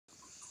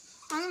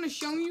I'm going to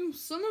show you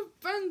some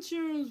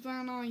adventures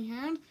that I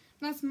had.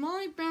 That's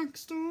my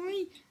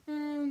backstory,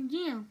 and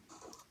yeah,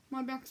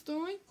 my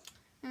backstory.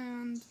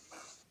 And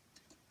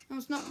no,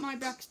 it's not my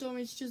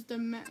backstory, it's just a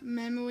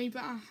memory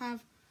that I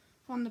have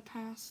from the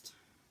past.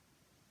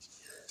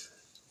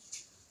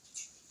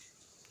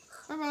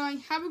 Bye bye,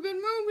 have a good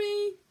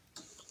movie!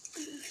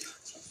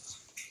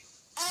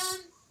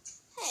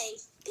 Hey,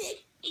 Pig,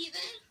 are you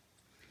there?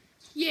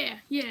 Yeah,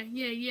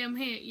 I'm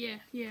here, yeah.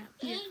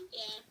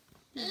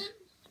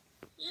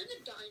 You're the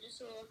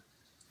dinosaur.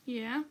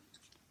 Yeah?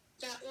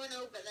 That one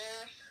over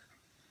there.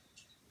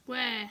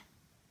 Where?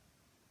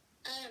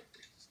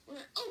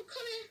 Oh,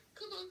 come here,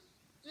 come on.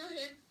 Not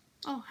him.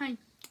 Oh, hey.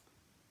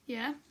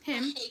 Yeah,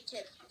 him. I hate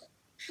him.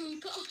 Should we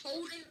put a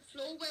hole in the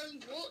floor where he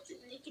walks and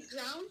he can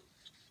drown?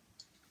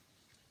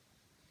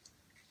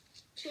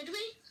 Should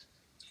we?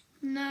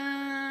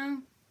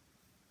 No.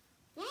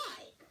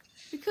 Why?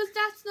 Because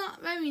that's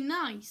not very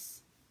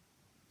nice.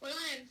 Well,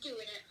 I am doing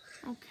it.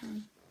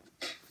 Okay.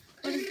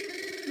 Well,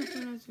 there's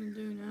nothing else we can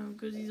do now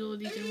because he's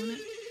already doing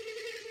it.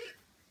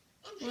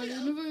 Well, there's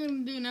nothing we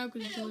can do now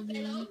because he's already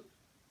doing it.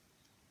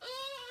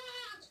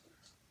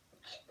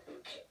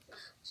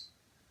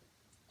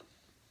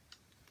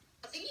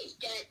 I think he's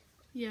dead.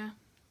 Yeah.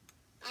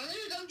 I'm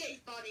gonna go get his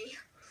body.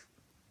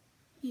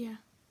 Yeah.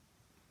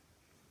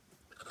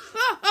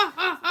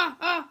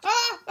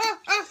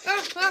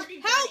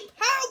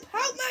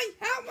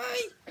 Help me!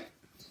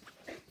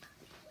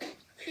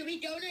 Should we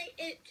donate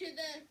it to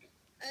the,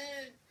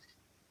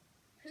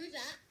 who's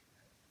that?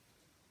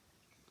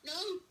 No,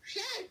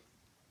 Chef!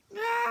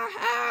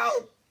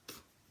 Help!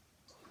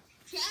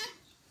 Chef!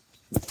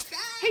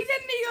 He's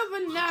in the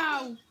oven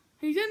now!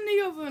 He's in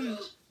the oven!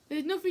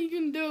 There's nothing you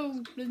can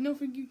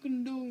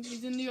do.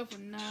 He's in the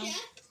oven now.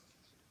 Chef?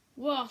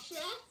 What?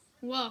 Chef?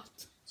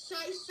 What? So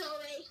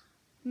sorry.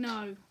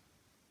 No.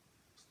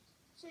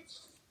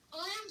 I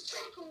am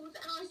Freckles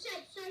and I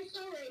said so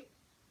sorry.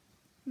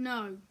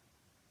 No.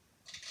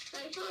 So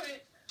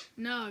sorry.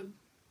 No.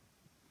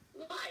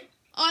 Why?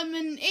 I'm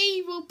an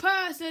evil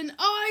person.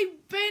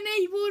 I've been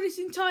evil this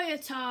entire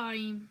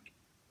time.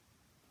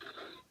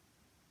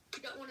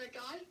 You don't want to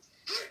die?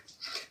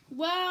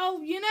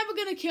 Well, you're never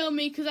going to kill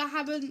me because I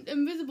have an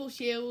invisible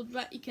shield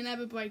that you can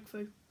never break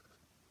through.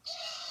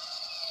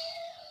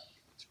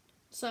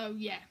 So,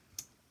 yeah.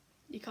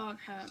 You can't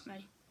hurt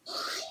me.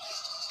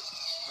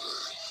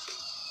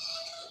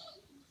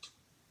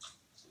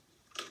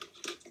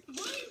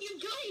 Why are you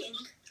dying?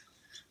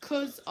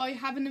 Because I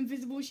have an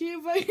invisible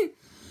shield, right?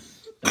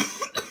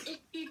 If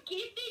you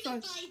give me the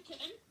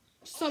bacon,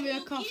 Sorry, I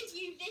will coughed. give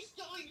you this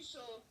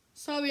dinosaur.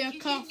 Sorry, I You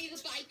coughed. give me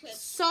the bacon.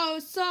 So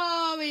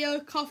sorry, I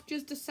coughed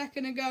just a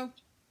second ago.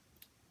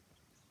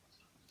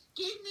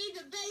 Give me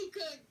the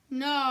bacon.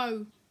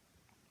 No.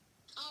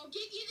 I'll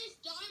give you this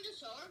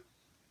dinosaur.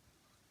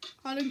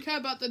 I don't care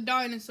about the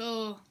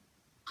dinosaur.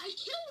 I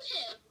killed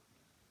him.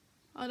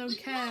 I don't with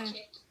care.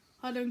 magic.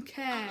 I don't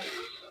care.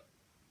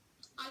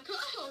 I cut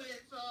a hole in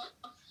the floor.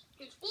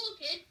 He was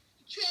walking,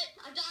 he tripped,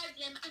 I dived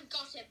him and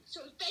got him.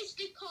 So it's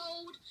basically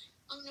cold.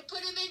 I'm gonna put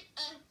him in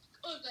an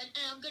oven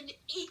and I'm going to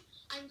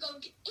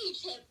eat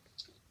him.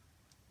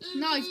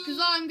 Nice, because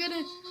I'm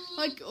gonna,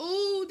 like,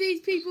 all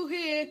these people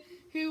here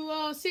who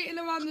are sitting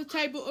around the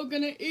table are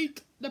gonna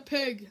eat the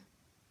pig.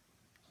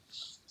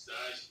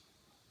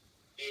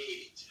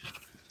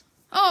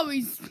 Oh,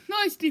 he's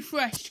nicely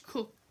fresh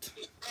cooked.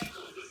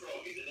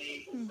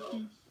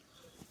 Mm-hmm.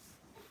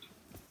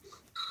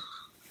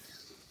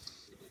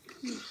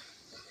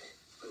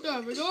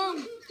 There we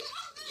go.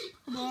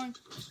 Come on.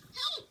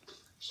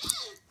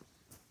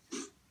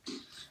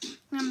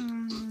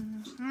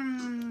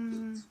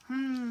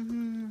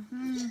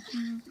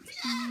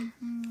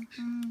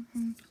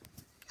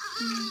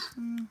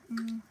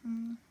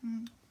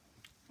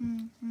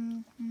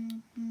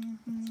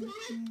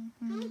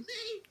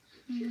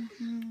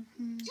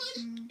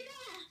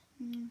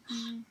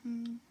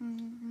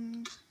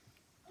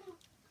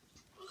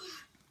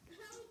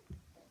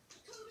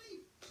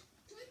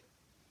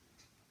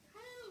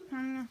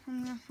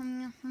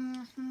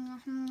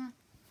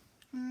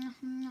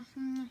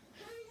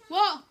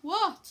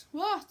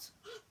 What?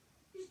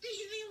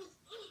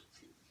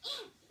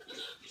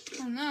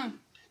 Oh no.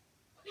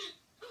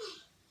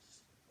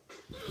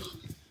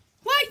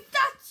 Wait,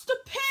 that's the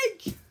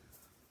pig!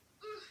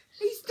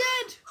 He's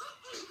dead!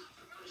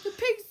 The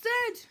pig's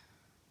dead!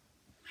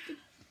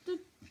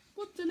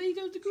 What, the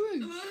leader of the group?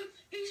 He's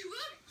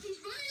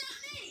running at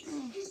me!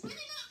 He's running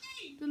at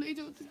me! The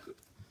leader of the group.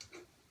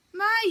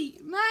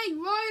 Mate,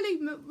 Riley!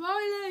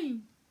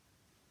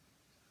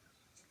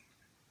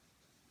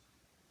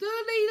 The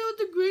leader of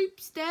the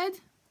group's dead.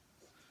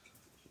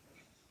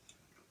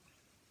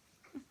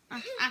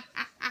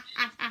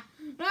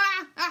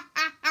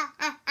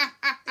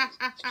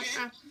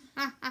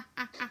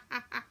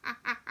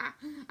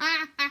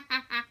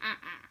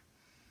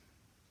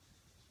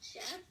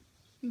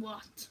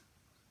 What?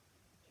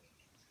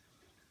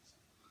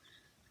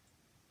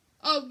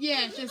 Oh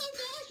yeah, there's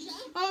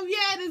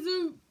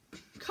a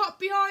cop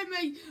behind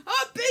me.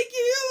 I've been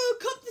you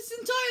a cop this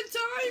entire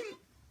time!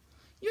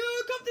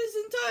 You got this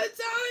entire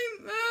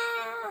time!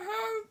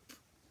 Help!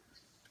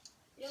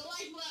 Your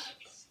life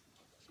works.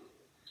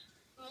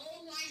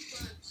 All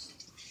life works.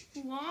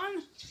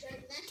 1,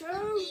 2,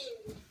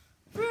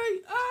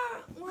 3.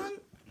 1,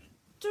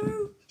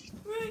 2,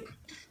 3.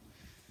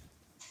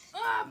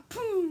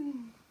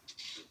 Boom!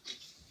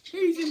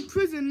 He's in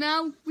prison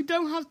now. We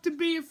don't have to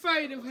be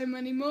afraid of him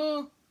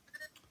anymore.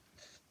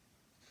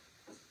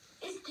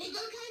 Is Pig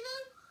okay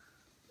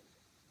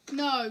though?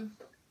 No.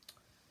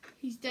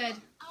 He's dead.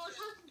 What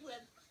happened to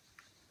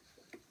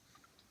him?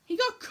 He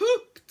got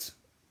cooked.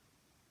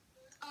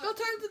 Oh, Got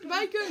turned to the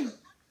bacon.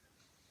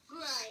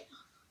 Right.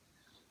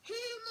 Who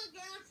am I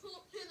going to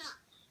talk to now?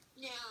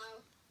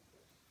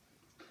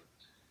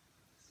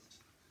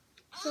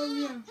 So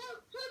yeah. Help,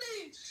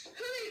 honey!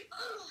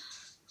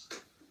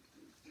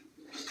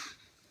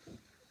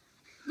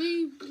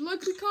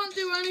 We can't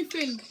do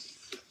anything.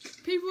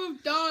 People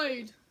have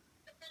died.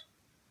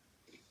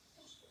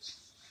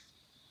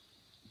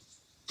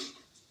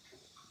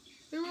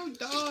 They all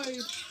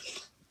died.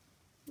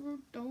 They all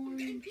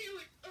died.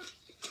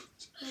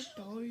 They all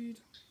died.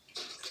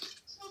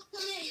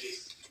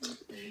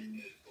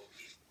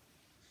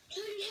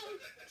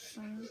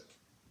 So.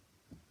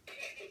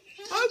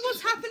 Oh,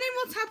 what's happening?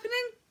 What's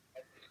happening?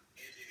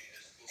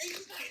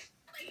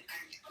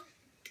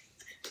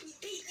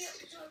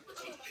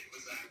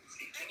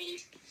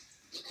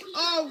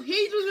 Oh,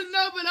 he doesn't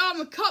know but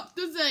I'm a cop,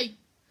 does he?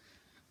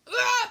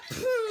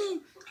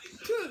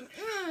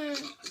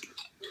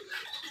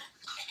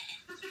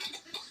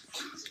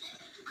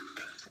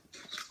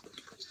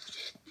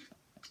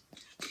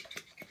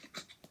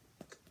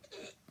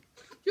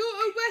 You're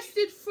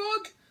arrested,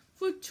 Frog,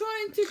 for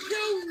trying to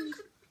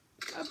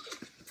kill a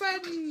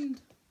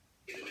friend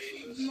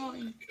of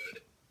mine.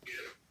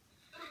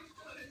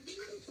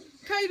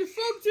 Okay, the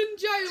Frog's in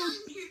jail.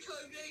 Thank you,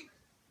 Toby.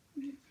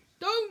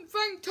 Don't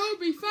thank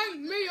Toby, thank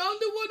me. I'm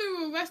the one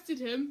who arrested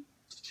him.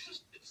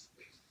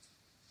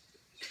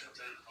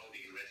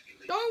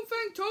 Don't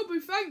thank Toby,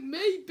 thank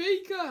me,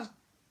 Beaker.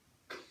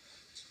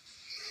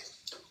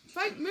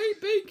 Thank me,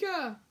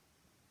 Beaker.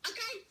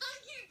 Okay,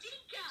 thank you,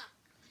 Beaker.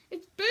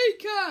 It's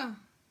Beaker.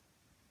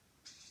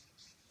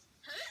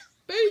 Who?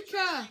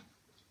 Beaker.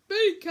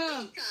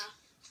 Beaker. Beaker.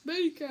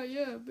 Beaker,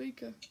 yeah,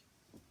 Beaker.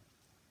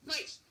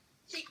 Wait,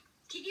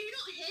 did you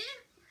not hear?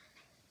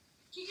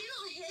 Did you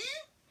not hear?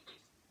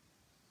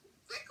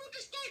 Freckles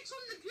escaped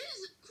from the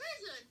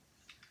prison.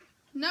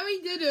 No, he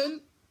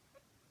didn't.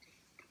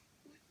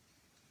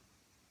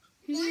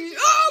 Why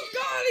Oh,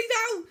 God, he's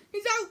out.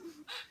 He's out.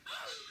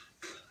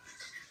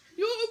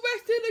 You're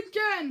arrested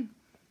again.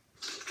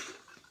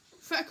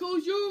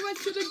 Freckles, you're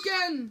arrested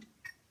again.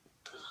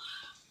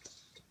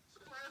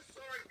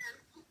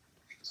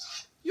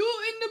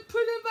 You're in the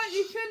prison that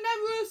you can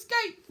never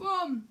escape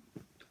from.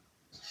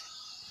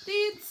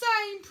 The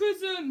insane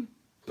prison.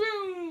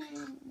 Boom.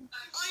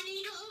 I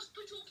need a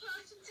hospital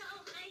person to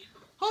help me.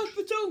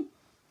 Hospital.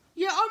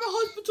 Yeah, I'm a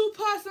hospital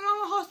person.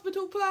 I'm a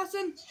hospital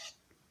person.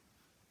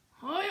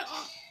 Are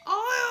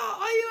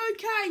you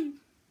okay?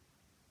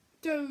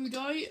 Dude,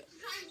 are you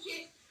Thank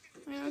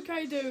you.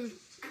 okay, dude?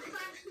 Thank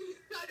you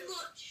so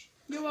much.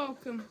 You're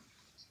welcome.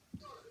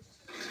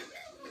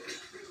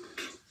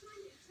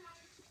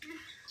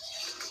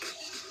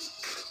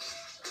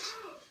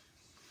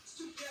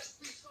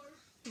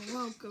 You're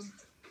welcome.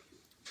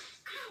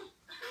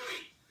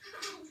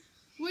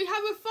 We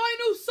have a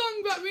final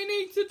song that we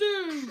need to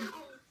do.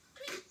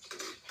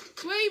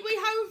 We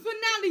have a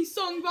finale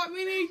song that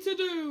we need to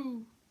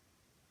do.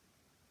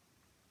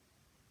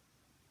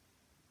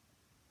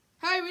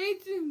 Hey,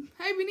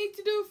 we need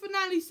to do a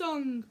finale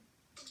song.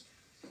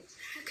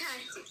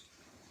 Okay.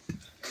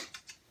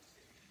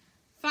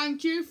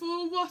 Thank you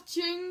for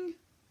watching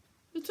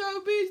the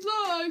Toby's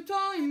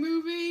Lifetime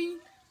movie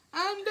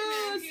and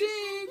the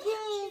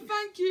sequel.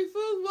 Thank you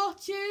for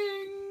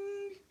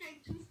watching.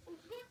 Thank you for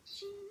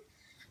watching.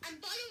 And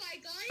by the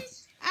way,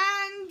 guys.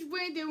 And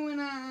we're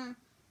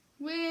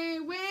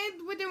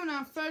doing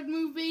our third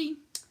movie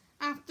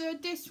after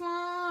this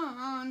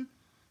one.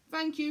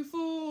 Thank you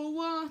for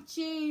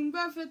watching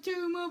Brother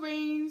Two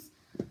Marines.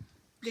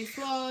 This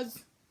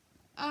was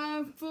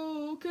a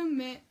full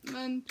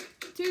commitment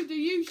to the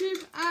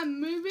YouTube and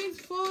movies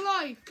for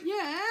life.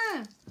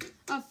 Yeah,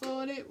 I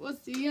thought it was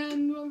the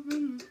end of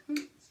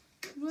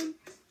when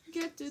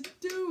get to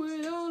do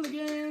it all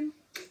again.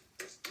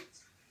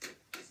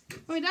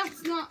 Wait,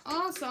 that's not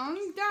our song.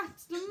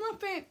 That's the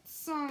Muppets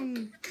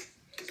song.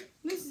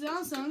 This is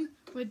our song.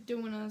 We're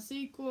doing our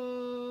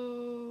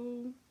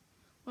sequel.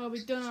 Well,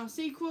 we've done our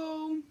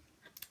sequel.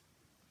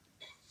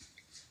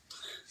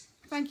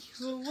 Thank you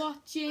for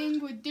watching.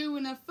 We're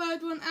doing a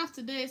third one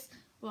after this.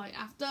 Right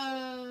after.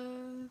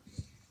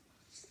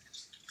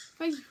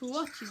 Thank you for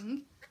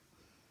watching.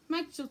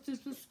 Make sure to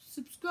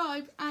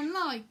subscribe and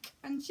like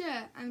and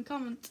share and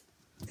comment.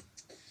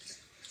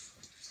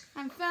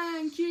 And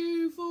thank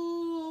you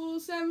for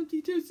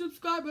 72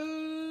 subscribers.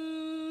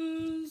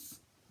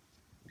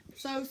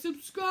 So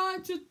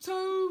subscribe to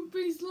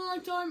Toby's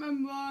Lifetime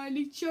and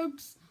Riley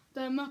Chugs,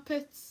 the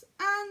Muppets,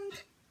 and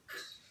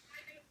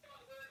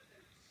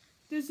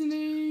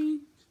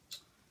listening.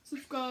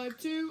 Subscribe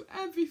to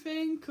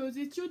everything, 'cause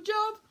it's your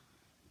job.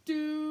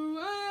 Do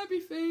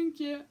everything,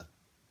 yeah.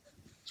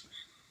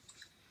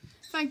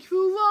 Thank you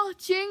for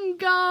watching,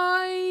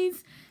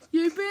 guys.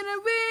 You've been a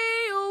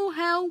real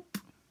help.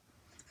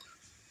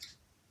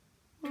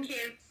 Thank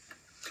you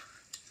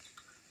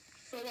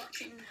for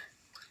watching.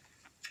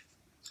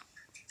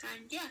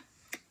 And yeah.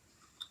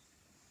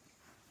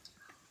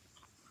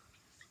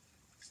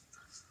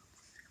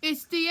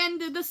 It's the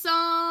end of the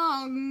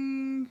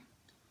song.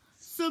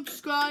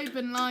 Subscribe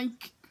and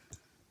like.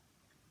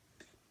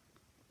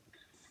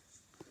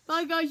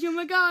 Bye guys, you're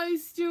my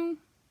guys.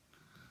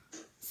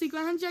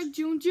 Secret handshake,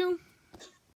 June.